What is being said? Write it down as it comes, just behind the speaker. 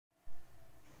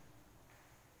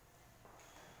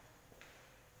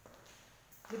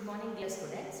Good morning, dear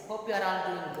students. Hope you are all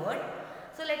doing good.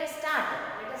 So let us start.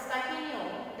 Let us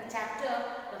continue the chapter,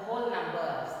 the whole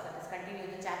numbers. Let us continue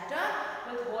the chapter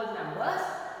with whole numbers.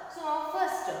 So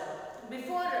first,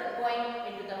 before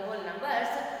going into the whole numbers,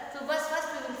 so first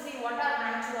we will see what are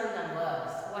natural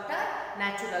numbers. What are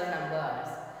natural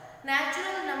numbers?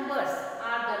 Natural numbers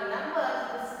are the numbers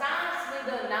that starts with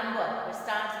the number. It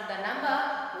starts with the number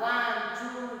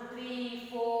 1, 2,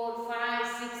 3, 4,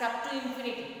 5, 6 up to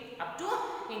infinity. Up to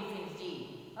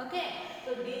infinity. Okay.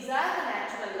 So these are the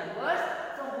natural numbers.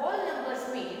 So whole numbers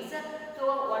means,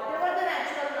 so whatever the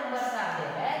natural numbers are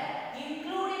there,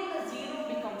 including the 0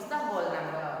 becomes the whole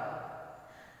number.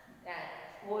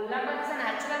 Whole number is a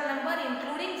natural number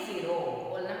including 0.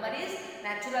 Whole number is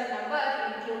natural number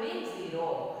including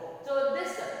 0. So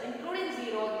this including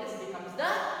 0, this becomes the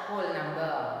whole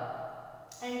number.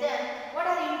 And then what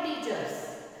are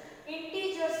integers?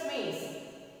 Integers means,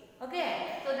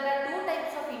 okay, so there are two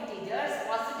types of integers,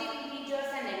 positive integers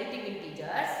and negative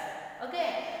integers. Okay,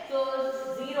 so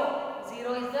 0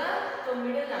 is the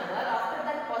middle number. After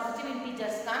that positive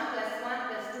integers come, plus 1,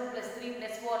 plus 2, plus 3,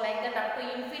 plus 4, like that up to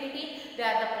infinity, they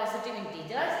are the positive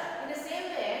integers. In the same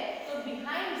way, so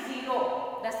behind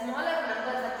 0, the smaller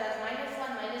numbers such as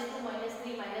 -1, -2,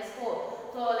 -3, -4.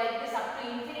 So like this up to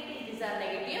infinity, these are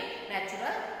negative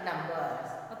natural numbers.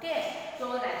 Okay,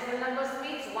 so natural numbers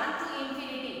means 1 to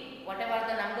infinity. Whatever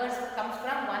the numbers comes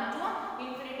from 1 to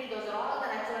infinity, those are all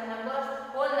the natural numbers.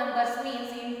 Whole numbers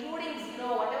means including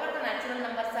 0, whatever the natural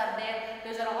numbers are there,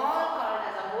 those are all called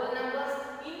as a whole numbers.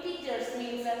 Integers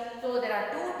means, so there are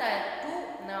two types,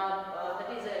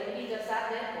 that is integers are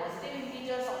there, positive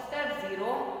integers after 0.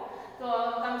 So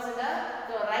comes in the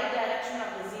right direction of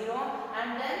the 0, and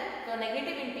then the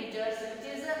negative integers which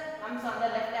is comes on the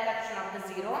left direction of the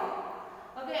 0.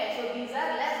 Okay, so these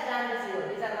are less than the 0.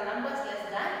 These are the numbers less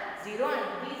than 0, and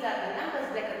these are the numbers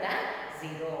greater than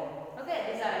 0. Okay,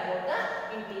 these are about the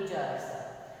integers.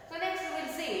 So next we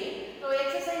will see, so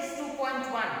exercise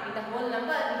 2.1. In the whole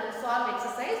number we will solve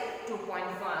exercise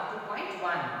 2.1.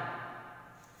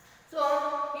 So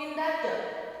in that,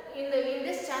 in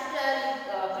this chapter,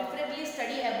 preferably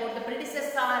study about the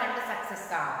predecessor and the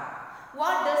successor.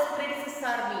 What does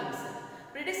predecessor means?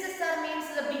 Predecessor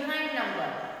means the behind number.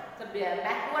 So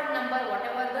backward number,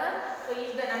 whatever the, so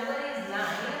if the number is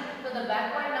 9, so the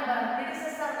backward number,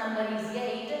 predecessor number is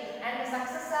 8 and the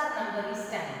successor number is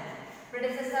 10.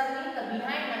 Predecessor means the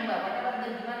behind number, whatever the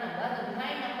given number, the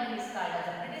behind number is called as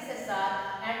a predecessor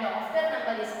and the after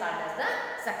number is called as the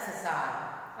successor.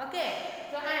 Okay,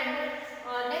 so and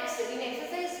next in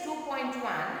exercise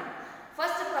 2.1,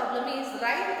 first problem is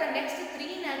write the next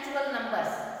 3 natural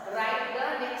numbers. Write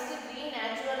the next 3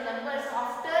 natural numbers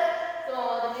after, so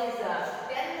that is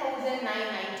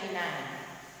 10,999.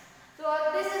 So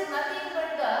this is nothing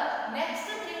but the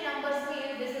next 3 numbers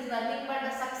means this is nothing but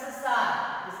the successor.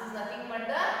 This is nothing but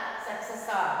the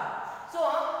successor. So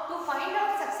to find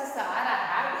out successor, I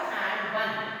have to add 1.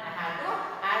 I have to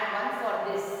add 1 for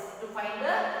this to find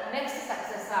the next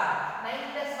successor.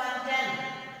 9 plus 1, 10.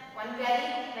 1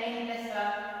 carry, 9 plus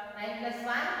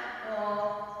 1.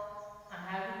 I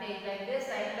have to take like this,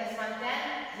 9 plus 1,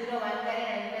 10, 0, 1 carry,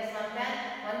 9 plus 1,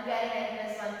 10, 1 carry, 9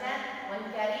 plus 1, 10,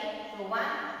 1 carry, so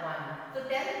 1, 1. So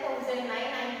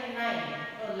 10,999,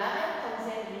 so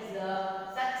 11,000 is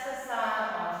the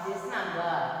successor of this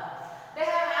number. They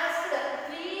have asked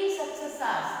 3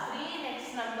 successors, 3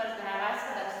 next numbers they have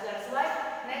asked, that's why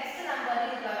next number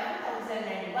is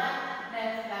 11,001,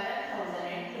 next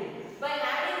 11,002. By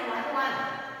adding 1, 1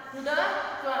 to the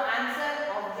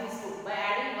answer of these two, by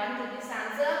adding 1 to this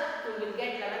answer, so we will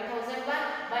get 11,001.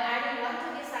 By adding 1 to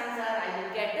this answer, I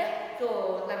will get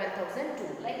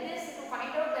 11,002. Like this, to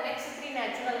find out the next 3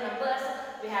 natural numbers,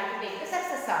 we have to take the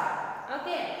successor.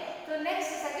 Okay. So next,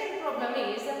 second problem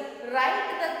is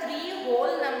write the 3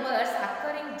 whole numbers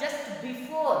occurring just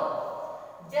before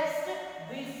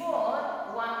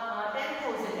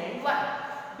 10,001.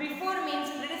 Before means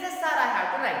predecessor I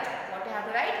have to write. What I have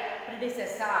to write?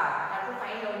 Predecessor. I have to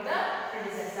find out the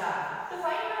predecessor. To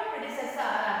find out predecessor,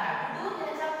 I have to do the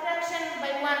subtraction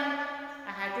by 1.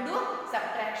 I have to do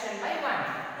subtraction by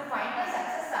 1. To find the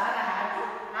successor, I have to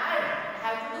add. I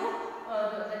have to do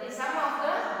that is sum of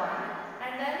the 1.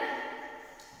 And then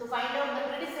to find out the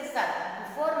predecessor,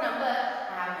 before number,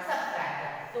 I have to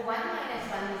subtract. So 1 minus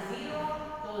 1 is 0.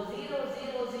 So 0,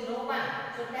 0, 0,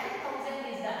 1. So 10,000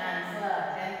 is the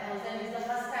answer. 10,000 is the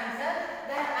first answer.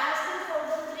 They are asking for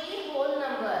the 3 whole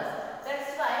numbers.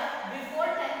 That's why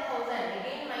before 10,000,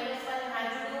 again minus 1 you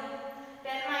have to do.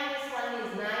 10 minus 1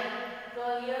 is 9.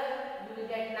 So here you will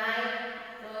get 9.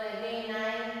 So again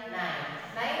 9, 9.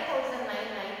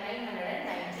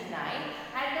 9,999.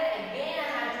 And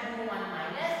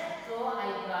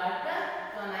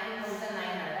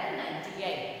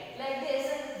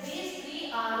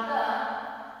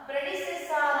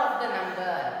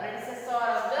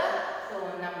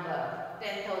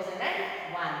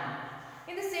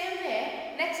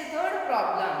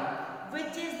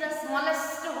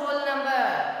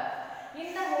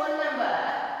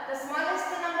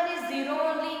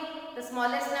The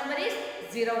smallest number is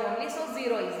 0 only. So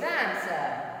 0 is the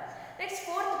answer. Next,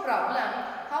 fourth problem.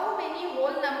 How many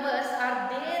whole numbers are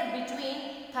there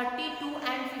between 32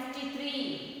 and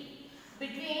 53?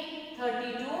 Between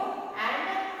 32 and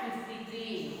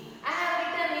 53. I have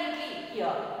written neatly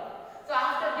here. So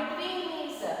after between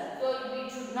means, so we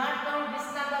should not count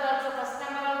this number also, first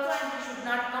number also, and we should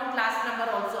not count last number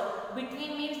also.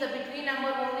 Between means the between number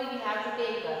only we have to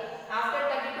take. After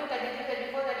 32,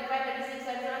 33, 34, 35, 36,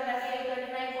 37,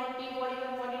 38, 39, 40,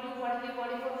 41, 42, 43,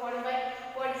 44,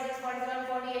 45, 46, 47,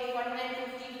 48,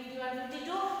 49, 50, 51,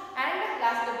 52, and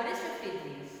last number is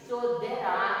 53. So there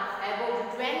are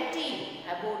about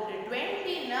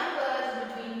 20 numbers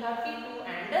between 32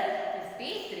 and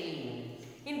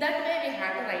 53. In that way we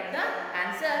have to write the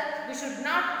answer. We should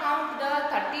not count the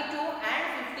 32 and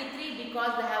 53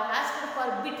 because they have asked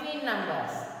for between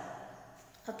numbers.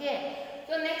 Okay.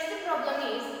 So next problem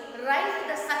is write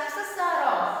the successor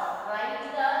of. Write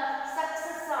the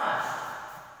successor.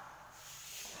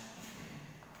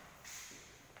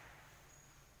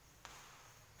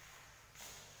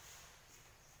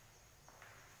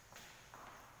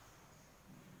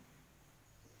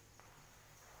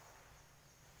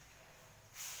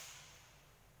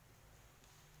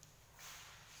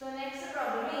 So next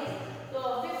problem is,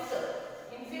 so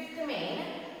in fifth main,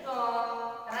 so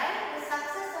write the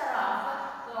successor of,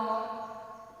 so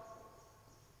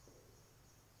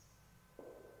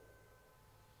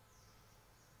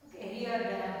okay, here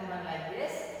they have given like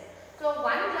this. So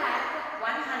 1,199.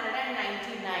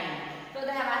 So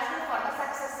they have asked me for the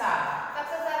successor.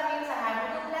 Successor means I have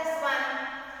to do plus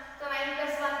 1. So 9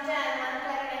 plus 1, 10, 1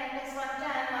 carry 9 plus 1,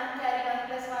 10, 1 carry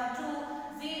 1 plus 1,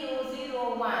 2, 0,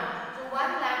 0, 1.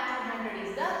 1,200,000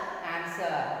 is the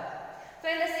answer.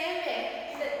 So in the same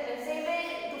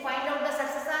way, to find out the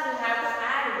successor, you have to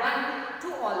add 1 to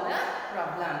all the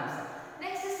problems.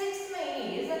 Next, sixth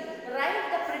main is write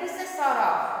the predecessor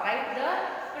of. Write the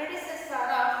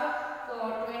predecessor of.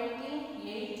 So 20,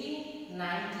 80, 90.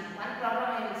 One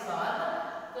problem I will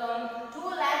solve. So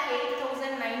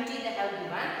 2,08,090 they have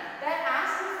given. They are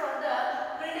asked for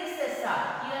the predecessor.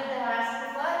 Here they are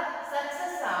asked for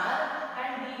successor.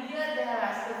 Here they have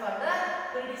asked for the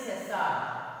predecessor.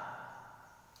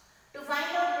 To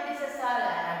find out predecessor,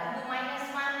 I have to do minus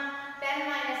 1.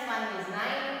 10 minus 1 is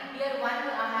 9. Here 1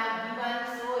 I have given,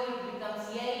 so it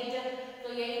becomes 8.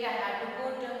 So 8 I have to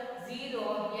put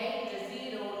 0, 8,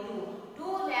 0, 2.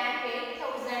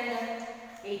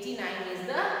 2,08,089 is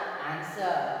the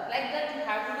answer. Like that you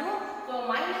have to do. So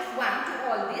minus 1 to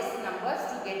all these numbers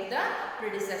to get the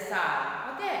predecessor.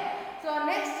 Okay. So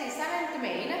next is seventh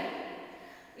main.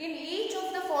 In each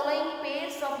of the following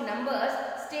pairs of numbers,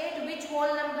 state which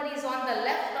whole number is on the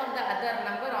left of the other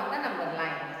number on the number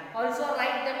line. Also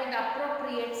write them in the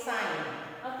appropriate sign.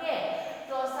 Okay.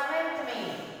 So seventh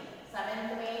main I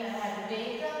have to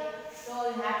take. So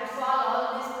you have to solve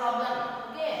all this problem.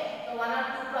 Okay. So one or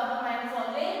two problem I am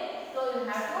solving. So you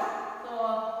have to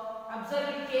observe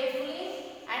it carefully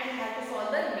and you have to solve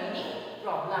the remaining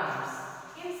problems.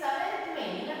 In seventh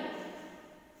main,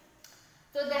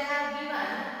 so they have given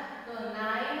 9,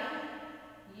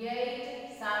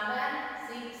 8, 7,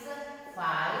 6,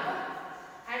 5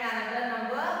 and another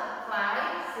number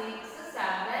 5, 6,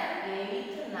 7,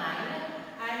 8, 9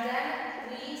 and then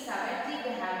 370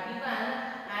 they have given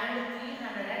and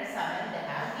 307 they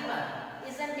have given.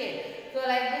 Isn't it? So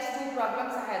like this two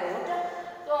problems I wrote.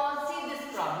 So see this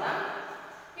problem.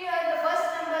 Here the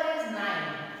first number is 9.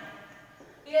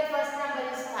 Here first number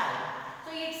is 5.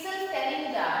 So itself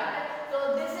telling that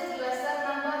so this is lesser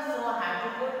number, so I have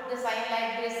to put the sign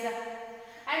like this.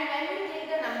 And when we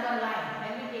take the number line,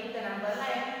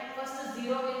 first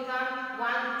 0 will come 1,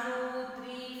 2,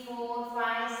 3, 4,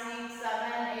 5, 6,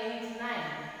 7, 8,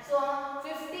 9. So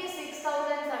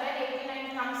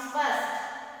 56,789 comes first.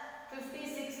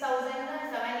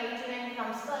 56,789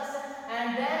 comes first,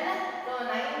 and then so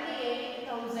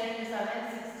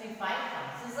 98,765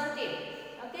 comes, isn't it?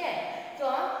 Okay.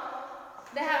 So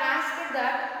they have asked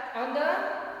that on the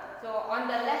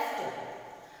left.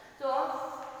 So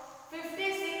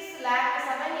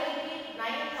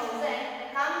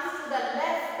 56,789,000 comes to the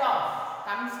left of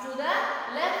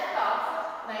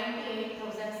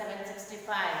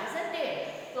 98,765, isn't it?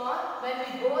 So when we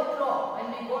go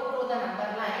through the number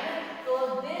line,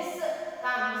 so this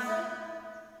comes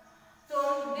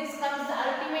the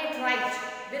ultimate right.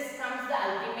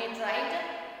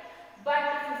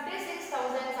 But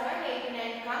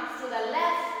 56,789 comes to the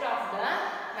left of the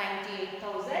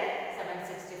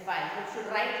 98,765. We should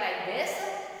write like this.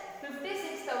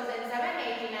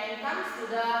 56,789 comes to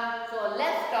the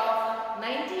left of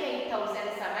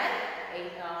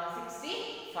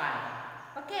 98,765.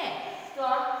 5. Okay. So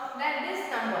then this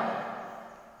number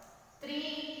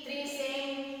 3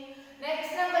 same.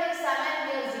 Next number is 7,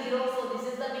 here 0. So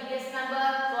this is the biggest number.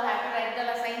 So I have to write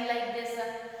the sign like this.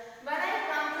 When I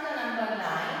come to the number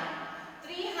line,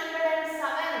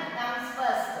 307 comes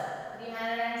first.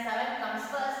 307 comes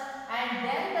first, and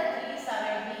then the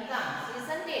 370 comes,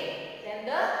 isn't it? Then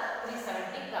the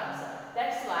 370 comes.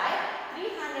 That's why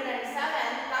 307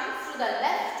 comes to the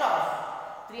left of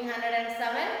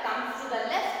 307 comes to the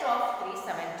left of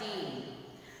 370.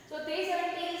 So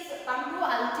 370 is come to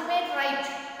ultimate right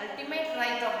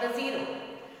of the 0.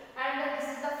 And this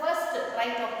is the first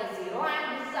right of the 0, and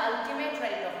this is the ultimate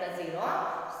right of the 0.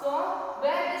 So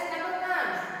where this number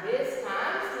comes? This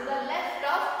comes to the left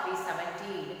of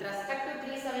 370. With respect to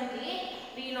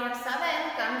 370,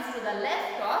 307 comes to the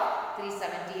left of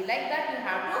 370. Like that you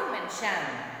have to mention.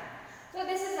 So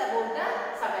this is about the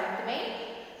 7th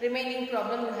main. Remaining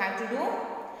problem you have to do.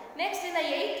 Next, in the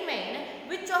 8th main,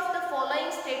 which of the following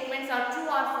statements are true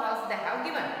or false they have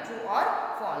given? True or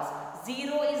false?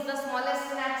 0 is the smallest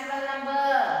natural number.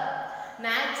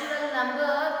 Natural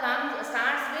number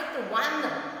starts with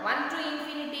 1 to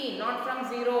infinity, not from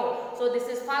 0. So this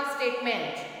is false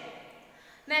statement.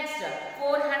 Next,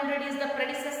 400 is the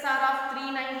predecessor of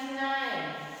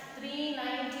 399.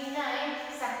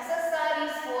 399, successor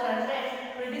is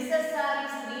 400, predecessor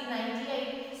is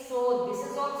 398. So this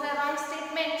is also a wrong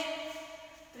statement.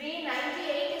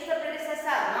 398 is the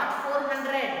predecessor, not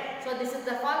 400. So this is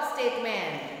the false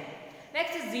statement.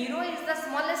 Next, 0 is the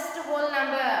smallest whole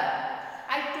number.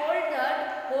 I told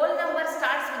that whole number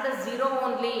starts with the 0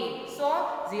 only.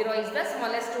 So 0 is the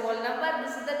smallest whole number.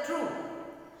 This is the true.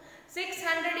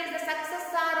 600 is the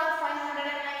successor of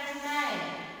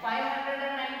 599.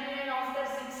 599 after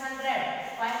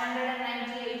 600.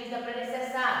 598 is the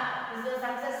predecessor. This is the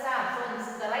successor. So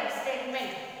this is the right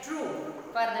statement. True.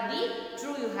 For the D,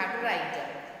 true you have to write.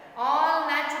 All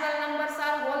natural numbers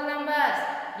are whole numbers.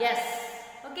 Yes.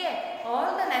 Okay.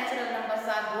 All the natural numbers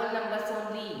are whole numbers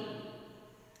only.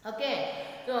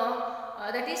 Okay. So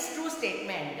that is true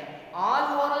statement.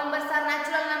 All whole numbers are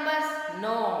natural numbers?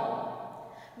 No.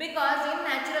 Because in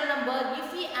natural number,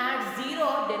 if we add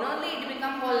 0, then only it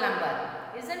becomes whole number,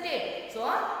 isn't it? So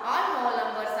all whole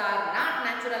numbers are not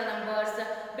natural numbers,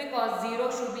 because 0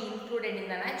 should be included in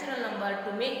the natural number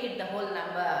to make it the whole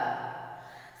number.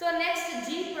 So next,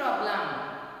 G problem.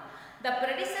 The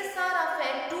predecessor of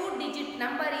a 2-digit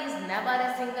number is never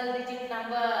a single-digit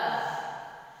number.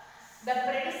 The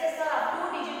predecessor of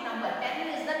 2-digit number, 10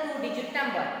 is the 2-digit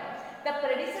number. The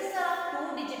predecessor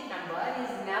of 2-digit number is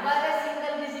never a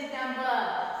single-digit number.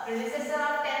 Predecessor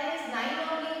of 10 is 9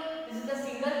 only. This is the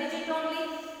single digit only,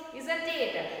 isn't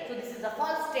it? So this is a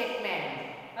false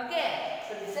statement. Okay.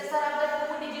 Predecessor of the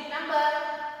 2-digit number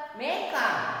may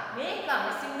come.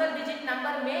 A single-digit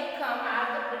number may come as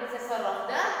the predecessor of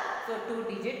the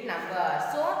 2-digit number.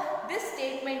 So this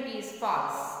statement is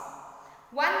false.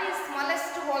 1 is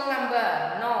smallest whole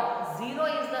number. No, 0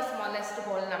 is the smallest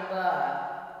whole number.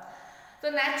 So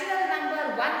natural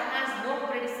number 1 has no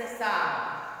predecessor.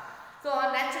 So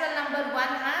natural number 1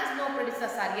 has no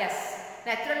predecessor. Yes.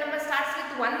 Natural number starts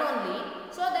with 1 only.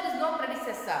 So there is no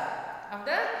predecessor of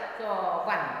the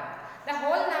 1. The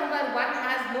whole number 1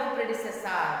 has no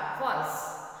predecessor.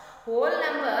 False. Whole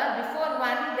number before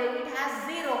 1, then it has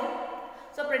 0.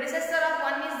 So predecessor of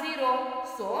 1 is 0.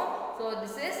 So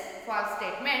this is false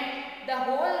statement. The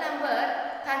whole number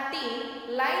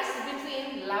 13 lies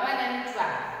between 11 and 12.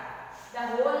 The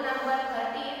whole number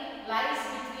 13 lies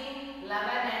between 11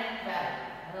 and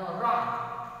 12. No, wrong.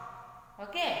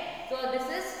 Okay. So this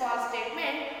is false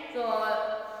statement. So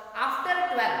after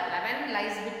 12, 11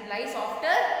 lies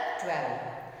after 12.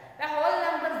 The whole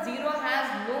number 0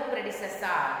 has no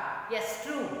predecessor. Yes,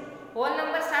 true. Whole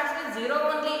number starts with 0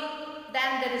 only.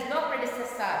 Then there is no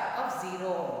predecessor of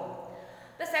 0.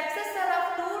 The successor of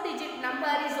 2-digit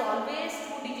number is always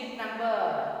 2-digit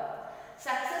number.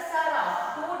 Successor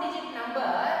of 2-digit number,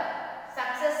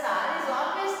 successor is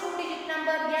always 2-digit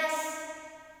number, yes.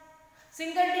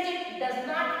 Single digit does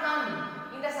not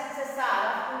come in the successor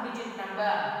of 2-digit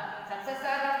number.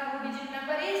 Successor of 2-digit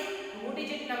number is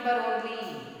 2-digit number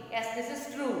only. Yes, this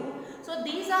is true. So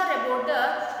these are about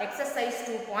the exercise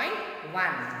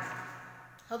 2.1.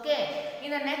 Okay,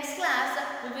 in the next class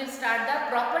we will start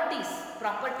the properties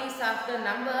of the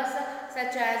numbers,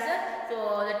 such as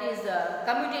that is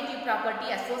commutative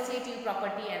property, associative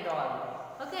property and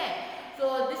all. Okay,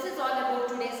 so this is all about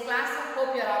today's class.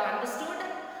 Hope you are all understood.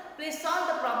 Please solve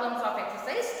the problems of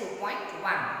exercise 2.1.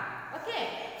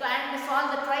 Okay, so and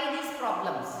try these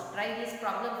problems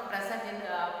present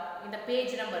in the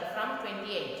page number from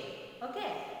 28.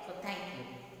 Okay, so thank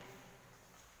you.